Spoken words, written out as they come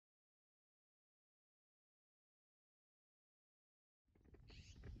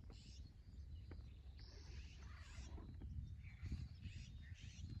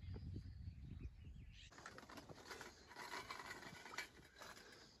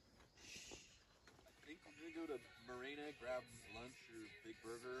go to Marina, grab lunch or big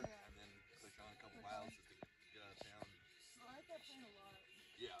burger, and then click on a couple miles just to get out of town. I like that plan a lot.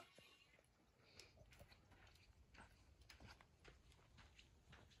 Yeah.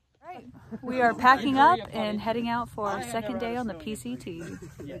 Right. We are packing up and heading out for our second day on the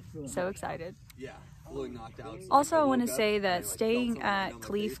PCT. So excited. Yeah. Knocked out. Also, I want to say that staying at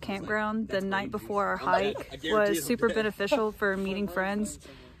Cleef Campground the night before our hike was super beneficial for meeting friends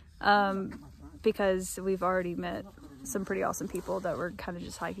because we've already met some pretty awesome people that we're kind of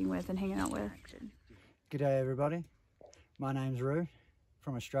just hiking with and hanging out with. G'day everybody, my name's Roo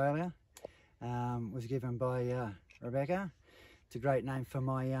from Australia. Was given by Rebecca. It's a great name for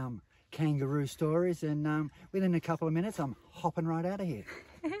my kangaroo stories, and within a couple of minutes I'm hopping right out of here.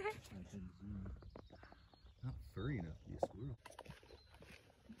 Not furry enough to be a squirrel.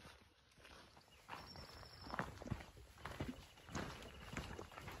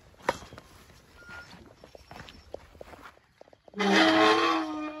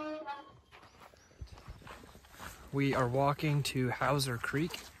 We are walking to Hauser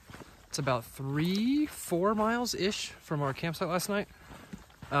Creek. It's about 3-4 miles-ish from our campsite last night.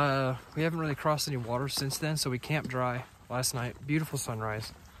 We haven't really crossed any water since then, so we camped dry last night. Beautiful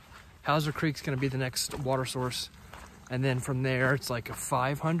sunrise. Hauser Creek's gonna be the next water source. And then from there, it's like a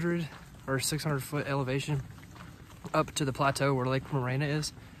 500 or 600 foot elevation up to the plateau where Lake Morena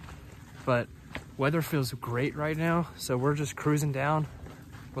is. But weather feels great right now, so we're just cruising down.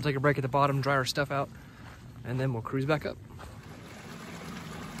 We'll take a break at the bottom, dry our stuff out, and then we'll cruise back up.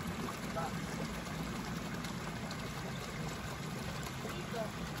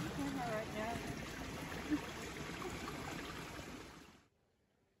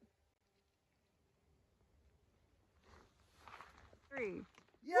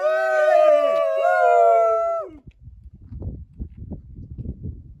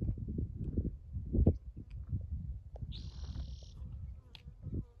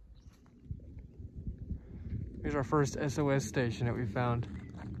 Here's our first SOS station that we found.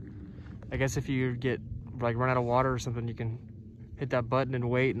 I guess if you get like run out of water or something, you can hit that button and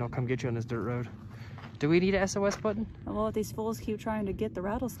wait, and they'll come get you on this dirt road. Do we need an SOS button? Well, if these fools keep trying to get the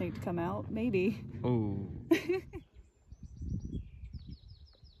rattlesnake to come out, maybe. Oh.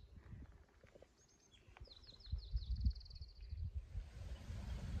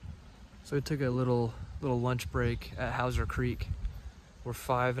 So we took a little lunch break at Hauser Creek. We're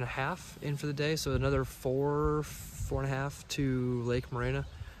 5.5 in for the day, so another 4.5 to Lake Morena,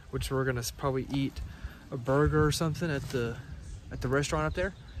 which we're gonna probably eat a burger or something at the restaurant up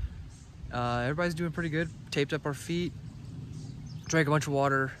there. Everybody's doing pretty good. Taped up our feet, drank a bunch of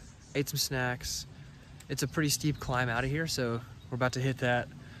water, ate some snacks. It's a pretty steep climb out of here, so we're about to hit that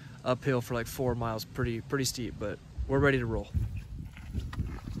uphill for like 4 miles. Pretty steep, but we're ready to roll.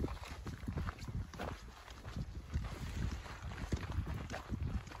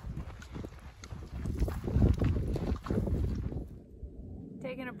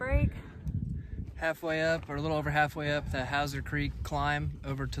 Taking a break. Halfway up, or a little over halfway up the Hauser Creek climb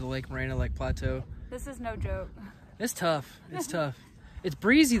over to the Lake Morena Lake Plateau. This is no joke. It's tough. It's tough. It's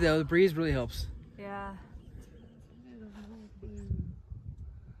breezy though. The breeze really helps. Yeah.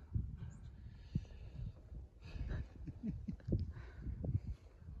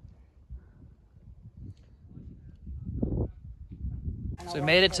 So we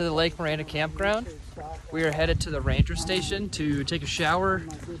made it to the Lake Morena campground. We are headed to the ranger station to take a shower,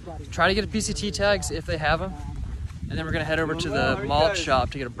 try to get a PCT tags if they have them, and then we're gonna head over to the malt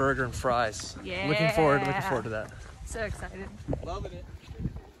shop to get a burger and fries. Yeah. Looking forward to that. So excited. Loving it.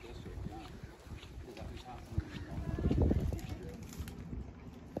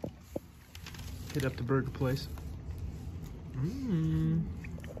 Hit up the burger place.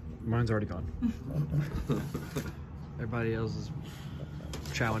 Mine's already gone. Everybody else is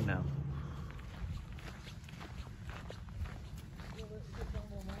chowing now.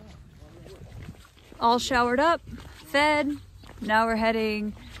 All showered up, fed. Now we're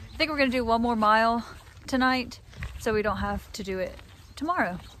heading, I think we're gonna do 1 more mile tonight so we don't have to do it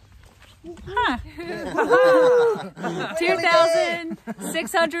tomorrow. Huh.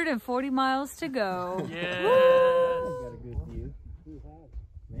 2,640 miles to go. Yeah. Got a good view.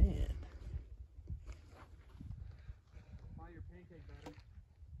 Man.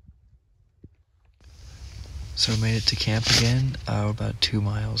 So we made it to camp again. We're about 2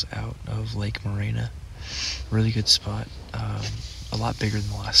 miles out of Lake Morena. Really good spot. A lot bigger than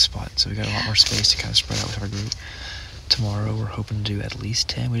the last spot, so we got a lot more space to kind of spread out with our group. Tomorrow we're hoping to do at least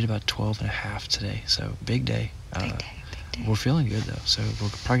 10. We did about 12.5 today, so big day. Big day. We're feeling good though, so we're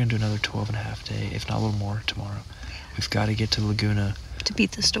probably gonna do another 12.5 day, if not a little more tomorrow. We've got to get to Laguna to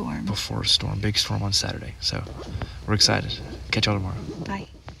beat the storm. Before a storm, big storm on Saturday. So we're excited. Catch y'all tomorrow. Bye.